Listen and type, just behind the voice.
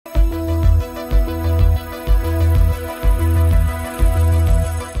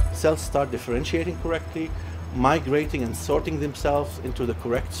cells start differentiating correctly, migrating and sorting themselves into the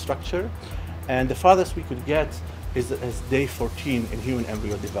correct structure. And the farthest we could get is day 14 in human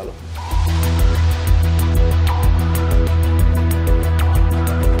embryo development.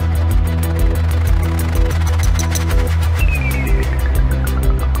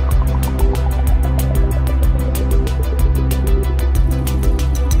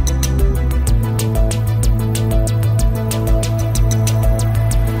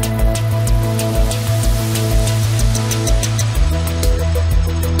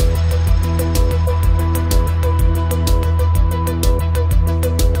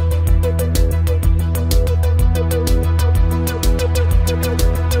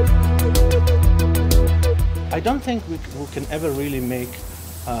 I don't think we can ever really make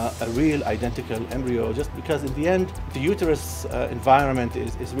a real identical embryo, just because in the end the uterus environment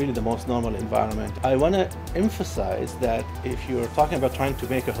is really the most normal environment. I want to emphasize that if you're talking about trying to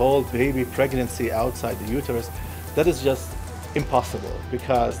make a whole baby pregnancy outside the uterus, that is just impossible,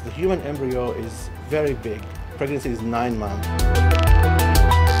 because the human embryo is very big. Pregnancy is 9 months.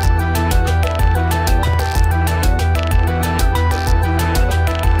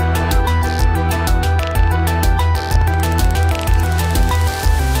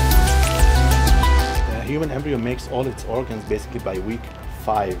 Human embryo makes all its organs basically by week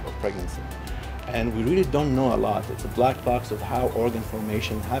 5 of pregnancy. And we really don't know a lot. It's a black box of how organ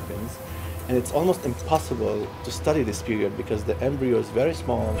formation happens. And it's almost impossible to study this period because the embryo is very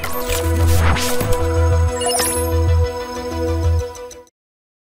small.